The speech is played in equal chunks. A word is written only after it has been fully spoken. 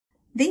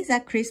These are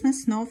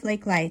Christmas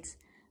snowflake lights.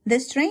 The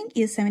string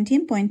is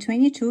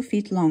 17.22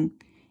 feet long.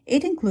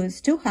 It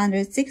includes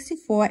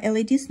 264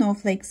 LED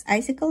snowflakes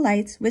icicle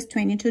lights with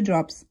 22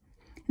 drops.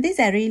 These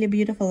are really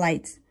beautiful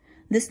lights.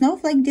 The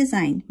snowflake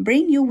design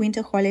brings you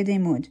winter holiday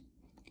mood.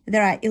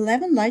 There are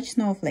 11 large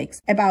snowflakes,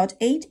 about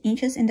 8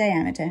 inches in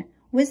diameter,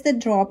 with the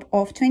drop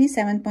of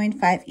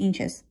 27.5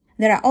 inches.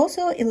 There are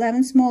also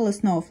 11 smaller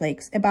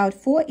snowflakes, about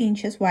 4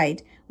 inches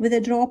wide, with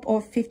a drop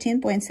of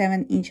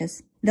 15.7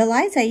 inches. The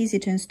lights are easy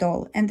to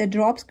install, and the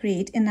drops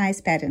create a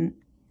nice pattern.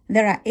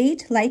 There are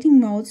 8 lighting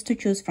modes to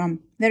choose from.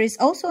 There is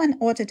also an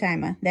auto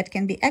timer that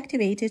can be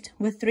activated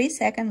with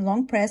 3-second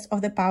long press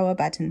of the power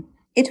button.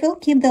 It will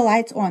keep the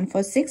lights on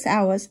for 6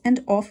 hours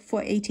and off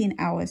for 18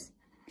 hours.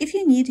 If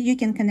you need, you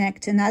can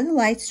connect another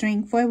light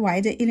string for a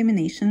wider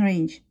illumination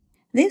range.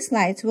 These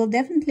lights will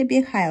definitely be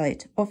a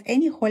highlight of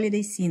any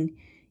holiday scene,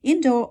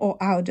 indoor or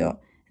outdoor.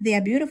 They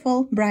are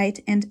beautiful,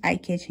 bright, and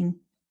eye-catching.